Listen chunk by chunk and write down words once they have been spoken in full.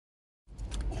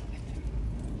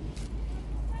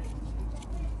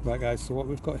Right guys, so what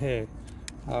we've got here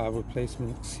are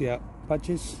replacement Seat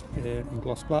badges in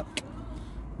gloss black.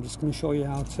 I'm just going to show you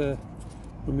how to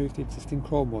remove the existing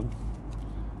chrome one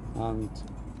and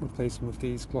replace them with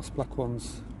these gloss black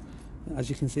ones. As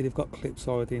you can see, they've got clips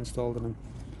already installed in them.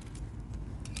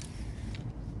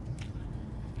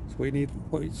 So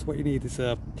what you need is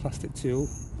a plastic tool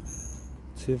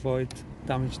to avoid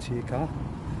damage to your car,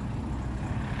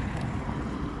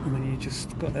 and then you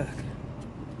just got to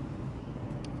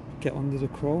get under the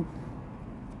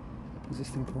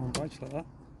existing chrome badge like that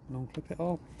and unclip it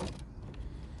all.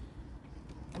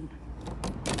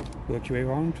 Work your way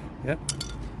around, yep,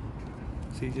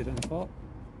 it's easier than I thought.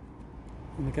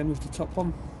 And again with the top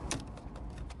one.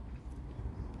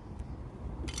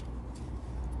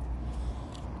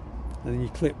 And then you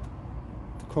clip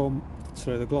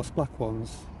the gloss black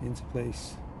ones into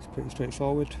place. It's pretty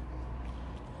straightforward.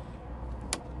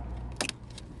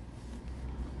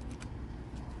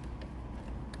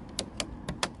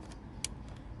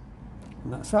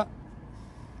 And that's that.